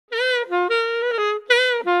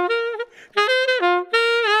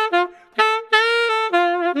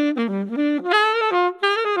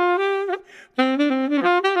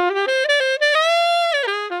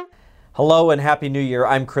Hello and Happy New Year.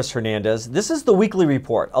 I'm Chris Hernandez. This is the Weekly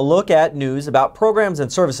Report, a look at news about programs and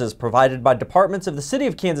services provided by departments of the City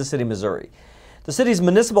of Kansas City, Missouri. The city's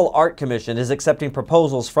Municipal Art Commission is accepting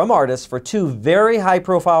proposals from artists for two very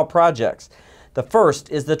high-profile projects. The first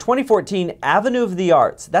is the 2014 Avenue of the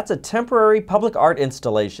Arts. That's a temporary public art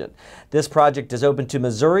installation. This project is open to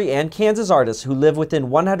Missouri and Kansas artists who live within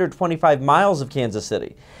 125 miles of Kansas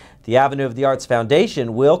City. The Avenue of the Arts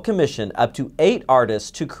Foundation will commission up to 8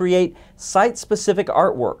 artists to create site-specific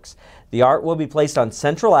artworks. The art will be placed on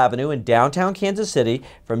Central Avenue in downtown Kansas City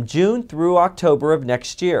from June through October of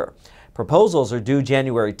next year. Proposals are due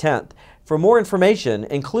January 10th. For more information,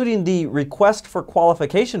 including the request for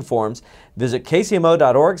qualification forms, visit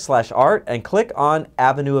kcmo.org/art and click on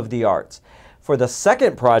Avenue of the Arts. For the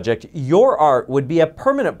second project, your art would be a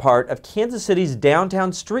permanent part of Kansas City's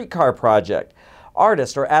downtown streetcar project.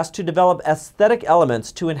 Artists are asked to develop aesthetic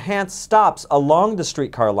elements to enhance stops along the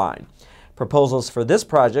streetcar line. Proposals for this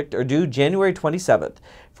project are due January 27th.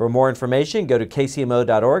 For more information, go to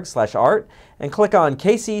kcmo.org/art and click on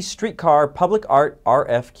KC Streetcar Public Art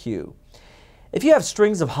RFQ. If you have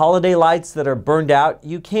strings of holiday lights that are burned out,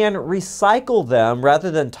 you can recycle them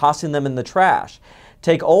rather than tossing them in the trash.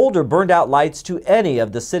 Take old or burned out lights to any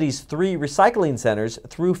of the city's 3 recycling centers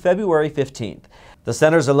through February 15th. The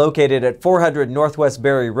centers are located at 400 Northwest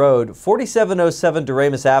Berry Road, 4707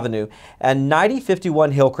 Doremus Avenue, and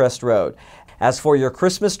 9051 Hillcrest Road. As for your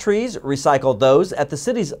Christmas trees, recycle those at the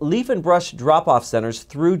city's leaf and brush drop-off centers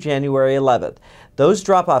through January 11th. Those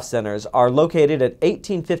drop-off centers are located at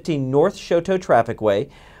 1815 North Choteau Traffic Way,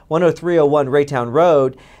 10301 Raytown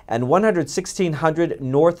Road, and 1600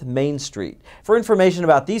 North Main Street. For information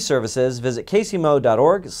about these services, visit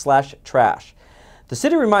kcmo.org/trash. The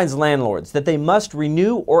city reminds landlords that they must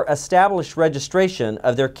renew or establish registration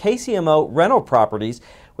of their KCMO rental properties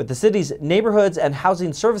with the city's Neighborhoods and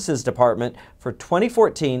Housing Services Department for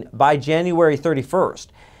 2014 by January 31st.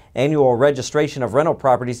 Annual registration of rental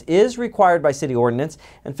properties is required by city ordinance,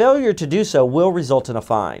 and failure to do so will result in a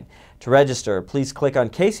fine. To register, please click on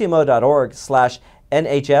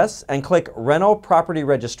kcmo.org/NHS and click Rental Property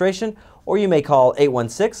Registration, or you may call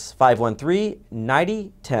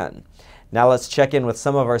 816-513-9010. Now let's check in with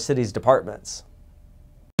some of our city's departments.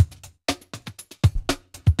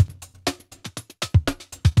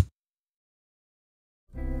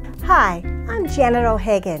 Hi, I'm Janet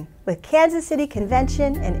O'Hagan with Kansas City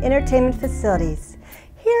Convention and Entertainment Facilities.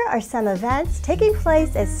 Here are some events taking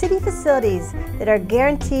place at city facilities that are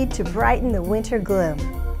guaranteed to brighten the winter gloom.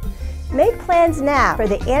 Make plans now for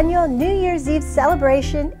the annual New Year's Eve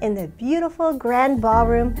celebration in the beautiful Grand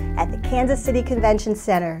Ballroom at the Kansas City Convention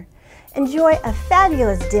Center. Enjoy a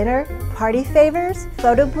fabulous dinner, party favors,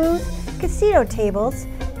 photo booth, casino tables,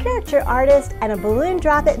 character artist, and a balloon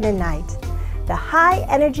drop at midnight. The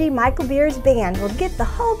high-energy Michael Beers Band will get the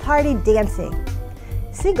whole party dancing.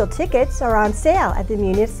 Single tickets are on sale at the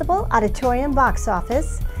Municipal Auditorium box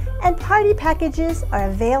office, and party packages are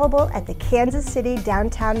available at the Kansas City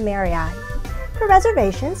Downtown Marriott. For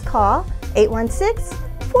reservations, call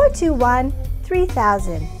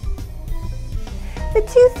 816-421-3000. The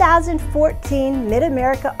 2014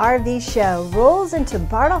 Mid-America RV Show rolls into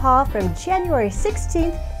Bartle Hall from January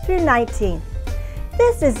 16th through 19th.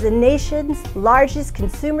 This is the nation's largest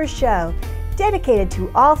consumer show dedicated to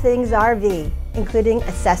all things RV, including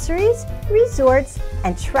accessories, resorts,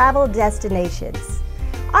 and travel destinations.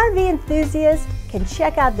 RV enthusiasts can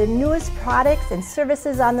check out the newest products and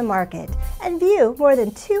services on the market and view more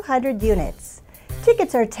than 200 units.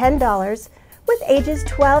 Tickets are $10, with ages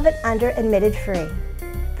 12 and under admitted free.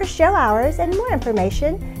 For show hours and more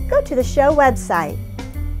information, go to the show website.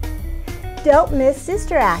 Don't miss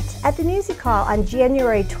Sister Act at the Music Hall on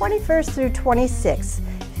January 21st through 26th,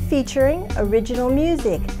 featuring original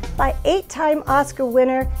music by 8-time Oscar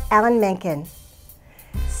winner Alan Menken.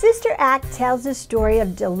 Sister Act tells the story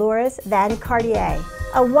of Dolores Van Cartier,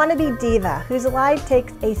 a wannabe diva whose life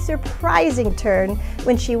takes a surprising turn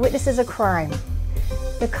when she witnesses a crime.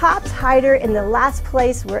 The cops hide her in the last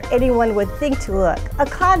place where anyone would think to look, a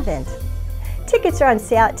convent. Tickets are on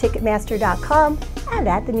sale at Ticketmaster.com and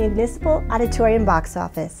at the Municipal Auditorium box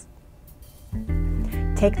office.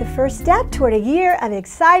 Take the first step toward a year of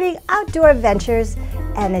exciting outdoor adventures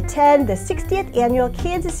and attend the 60th Annual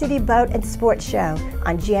Kansas City Boat and Sports Show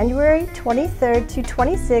on January 23rd to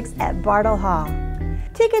 26th at Bartle Hall.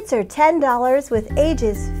 Tickets are $10 with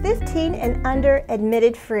ages 15 and under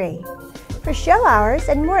admitted free. For show hours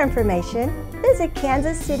and more information, visit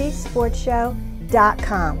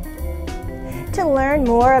kansascitysportshow.com. To learn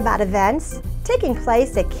more about events taking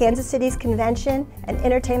place at Kansas City's Convention and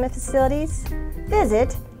Entertainment Facilities,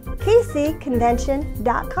 visit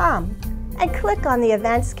kcconvention.com. and click on the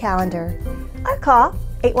events calendar or call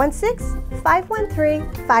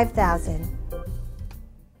 816-513-5000.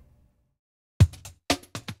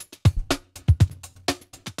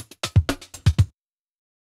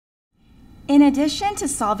 In addition to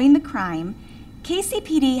solving the crime,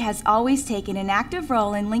 KCPD has always taken an active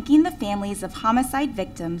role in linking the families of homicide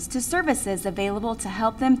victims to services available to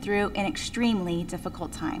help them through an extremely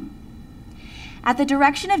difficult time. At the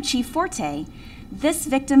direction of Chief Forte, this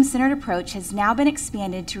victim-centered approach has now been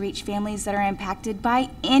expanded to reach families that are impacted by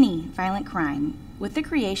any violent crime with the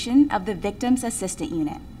creation of the Victims Assistant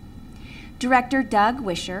Unit. Director Doug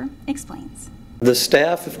Wisher explains. The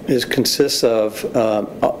staff consists of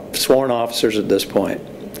sworn officers at this point,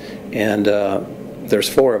 and there's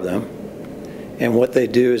 4 of them. And what they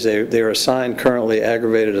do is they're assigned currently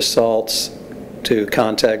aggravated assaults to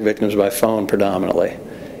contact victims by phone predominantly.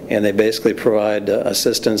 And they basically provide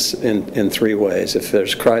assistance in 3 ways. If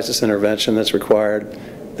there's crisis intervention that's required,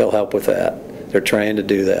 they'll help with that. They're trained to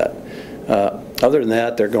do that. Other than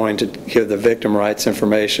that, they're going to give the victim rights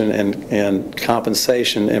information and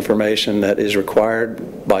compensation information that is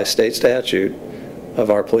required by state statute of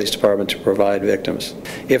our police department to provide victims.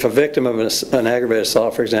 If a victim of an aggravated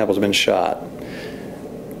assault, for example, has been shot,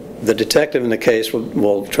 the detective in the case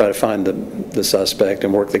will try to find the suspect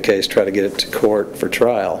and work the case, try to get it to court for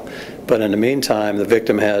trial. But in the meantime, the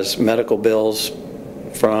victim has medical bills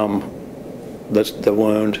from the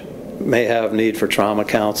wound, may have need for trauma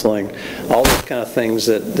counseling, all those kind of things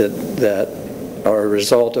that are a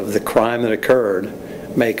result of the crime that occurred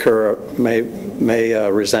may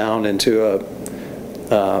resound into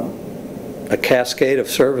a cascade of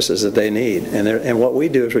services that they need. And what we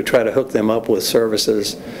do is we try to hook them up with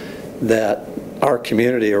services that our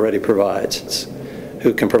community already provides,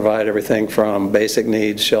 who can provide everything from basic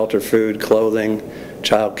needs, shelter, food, clothing,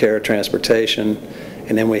 child care, transportation.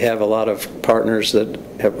 And then we have a lot of partners that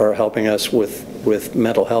are helping us with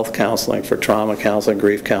mental health counseling, for trauma counseling,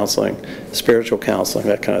 grief counseling, spiritual counseling,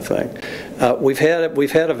 that kind of thing. We've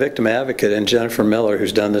had a victim advocate in Jennifer Miller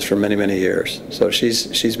who's done this for many, many years. So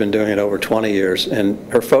she's been doing it over 20 years,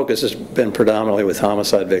 and her focus has been predominantly with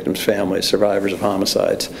homicide victims' families, survivors of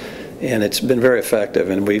homicides, and it's been very effective.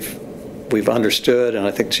 And we've understood, and I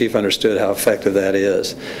think Chief understood how effective that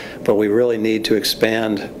is. But we really need to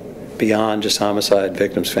expand beyond just homicide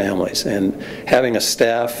victims' families, and having a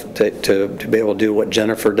staff to be able to do what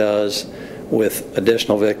Jennifer does with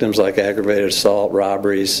additional victims like aggravated assault,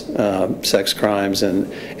 robberies, sex crimes,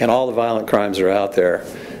 and all the violent crimes that are out there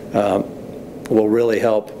will really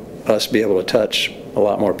help us be able to touch a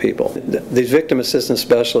lot more people. These victim assistance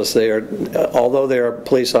specialists, although they are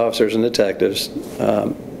police officers and detectives,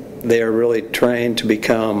 they are really trained to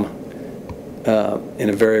become in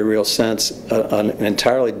a very real sense, an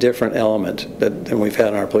entirely different element than we've had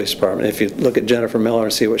in our police department. If you look at Jennifer Miller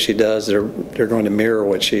and see what she does, they're going to mirror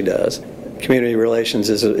what she does. Community relations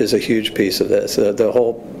is a huge piece of this. The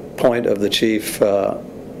whole point of the chief,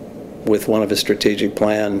 with one of his strategic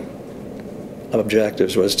plan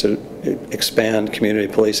objectives, was to expand community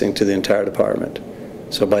policing to the entire department.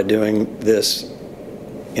 So by doing this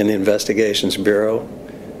in the Investigations Bureau,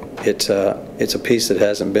 it's a piece that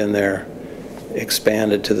hasn't been there,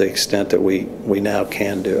 expanded to the extent that we now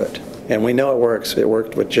can do it. And we know it works. It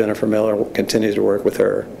worked with Jennifer Miller, will continue to work with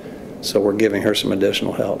her. So we're giving her some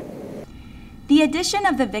additional help. The addition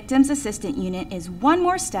of the Victims Assistant Unit is one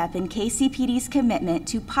more step in KCPD's commitment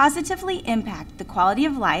to positively impact the quality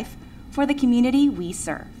of life for the community we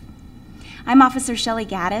serve. I'm Officer Shelley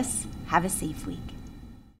Gaddis. Have a safe week.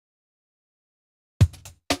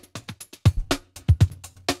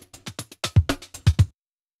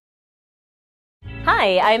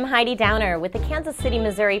 Hi, I'm Heidi Downer with the Kansas City,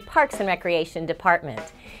 Missouri Parks and Recreation Department,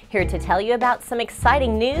 here to tell you about some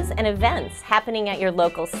exciting news and events happening at your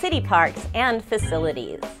local city parks and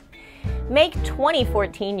facilities. Make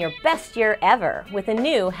 2014 your best year ever with a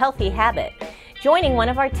new healthy habit, joining one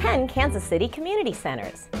of our 10 Kansas City community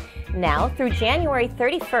centers. Now through January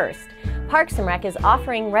 31st, Parks and Rec is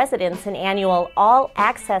offering residents an annual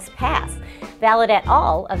all-access pass, valid at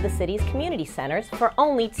all of the city's community centers for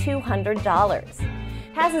only $200.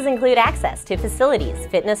 Passes include access to facilities,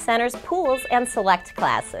 fitness centers, pools, and select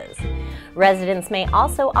classes. Residents may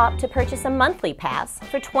also opt to purchase a monthly pass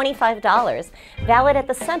for $25, valid at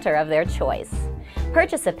the center of their choice.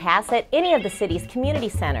 Purchase a pass at any of the city's community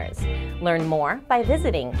centers. Learn more by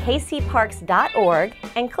visiting kcparks.org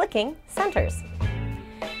and clicking Centers.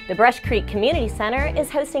 The Brush Creek Community Center is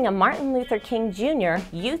hosting a Martin Luther King Jr.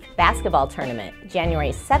 Youth Basketball Tournament, January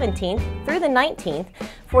 17th through the 19th,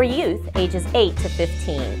 for youth ages 8 to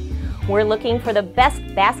 15. We're looking for the best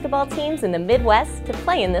basketball teams in the Midwest to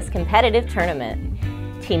play in this competitive tournament.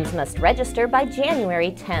 Teams must register by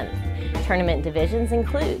January 10th. Tournament divisions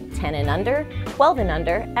include 10 and under, 12 and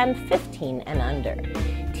under, and 15 and under.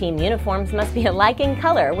 Team uniforms must be alike in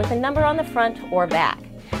color with a number on the front or back.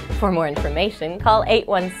 For more information, call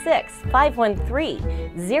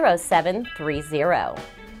 816-513-0730.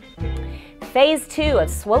 Phase 2 of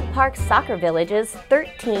Swope Park Soccer Village's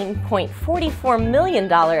 $13.44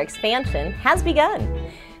 million expansion has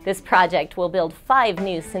begun. This project will build 5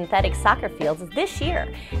 new synthetic soccer fields this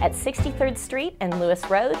year at 63rd Street and Lewis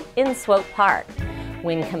Road in Swope Park.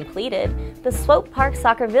 When completed, the Swope Park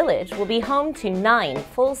Soccer Village will be home to 9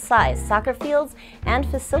 full-size soccer fields and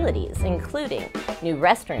facilities, including new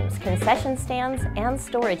restrooms, concession stands, and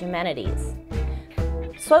storage amenities.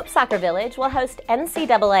 Swope Soccer Village will host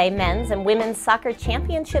NCAA men's and women's soccer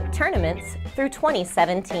championship tournaments through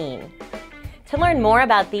 2017. To learn more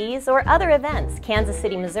about these or other events Kansas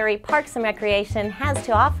City, Missouri Parks and Recreation has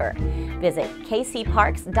to offer, visit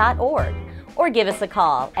kcparks.org or give us a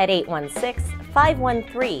call at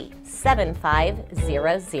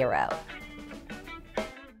 816-513-7500.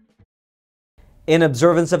 In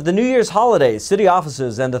observance of the New Year's holidays, city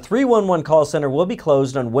offices and the 311 call center will be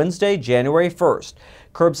closed on Wednesday, January 1st.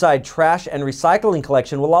 Curbside trash and recycling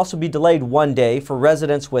collection will also be delayed one day for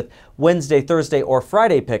residents with Wednesday, Thursday, or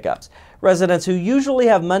Friday pickups. Residents who usually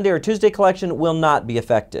have Monday or Tuesday collection will not be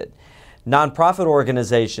affected. Nonprofit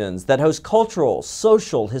organizations that host cultural,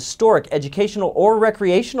 social, historic, educational, or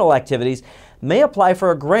recreational activities may apply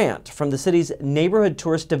for a grant from the city's Neighborhood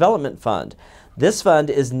Tourist Development Fund. This fund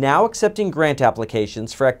is now accepting grant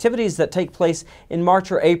applications for activities that take place in March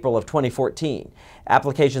or April of 2014.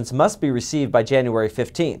 Applications must be received by January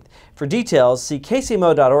 15th. For details, see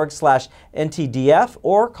kcmo.org/ntdf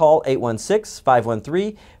or call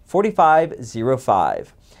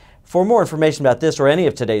 816-513-4505. For more information about this or any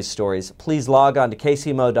of today's stories, please log on to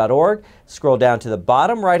kcmo.org, scroll down to the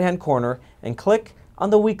bottom right-hand corner, and click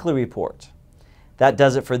on the Weekly Report. That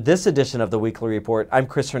does it for this edition of the Weekly Report. I'm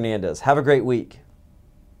Chris Hernandez. Have a great week.